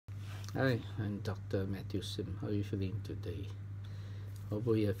Hi, I'm Dr. Matthew Sim. How are you feeling today?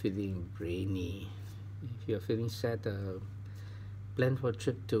 Hopefully you're feeling brainy. If you're feeling sad, plan for a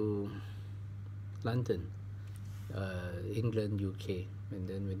trip to London, England, UK. And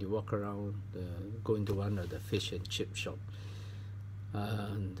then when you walk around, go into one of the fish and chip shop.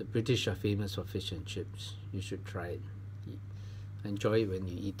 The British are famous for fish and chips. You should try it. Enjoy it when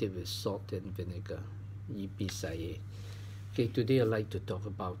you eat it with salt and vinegar. Yippee. Okay, today I'd like to talk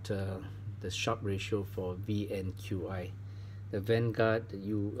about the Sharpe ratio for VNQI, the Vanguard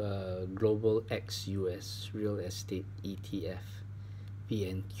Global ex-US Real Estate ETF,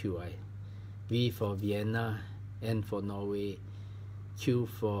 VNQI. V for Vienna, N for Norway, Q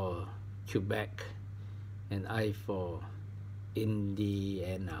for Quebec, and I for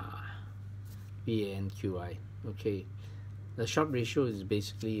Indiana, VNQI. Okay, the Sharpe ratio is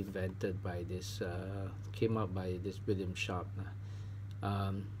basically invented by came up by this William Sharpe,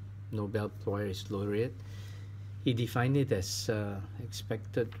 Nobel Prize laureate. He defined it as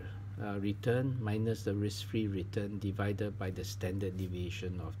expected return minus the risk-free return divided by the standard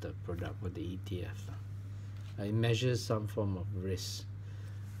deviation of the product or the ETF. It measures some form of risk.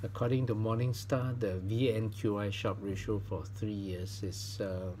 According to Morningstar, the VNQI Sharpe ratio for 3 years is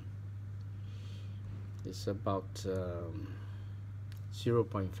about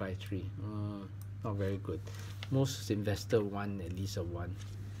 0.53. Not very good. Most investors want at least a 1.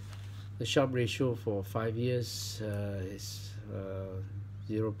 The Sharpe ratio for 5 years is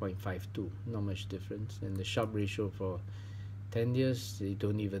 0.52, not much difference. And the Sharpe ratio for 10 years, they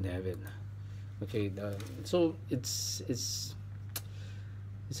don't even have it. Okay, so it's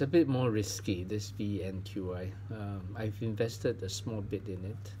a bit more risky, this VNQI. I've invested a small bit in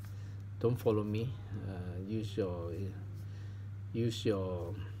it. Don't follow me. Use your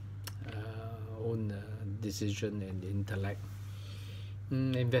own decision and intellect.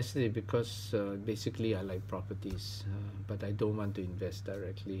 Invested it because basically I like properties, but I don't want to invest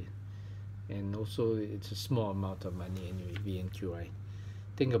directly, and also it's a small amount of money anyway. VNQI.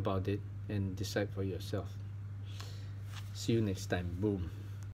 Think about it and decide for yourself. See you next time. Boom.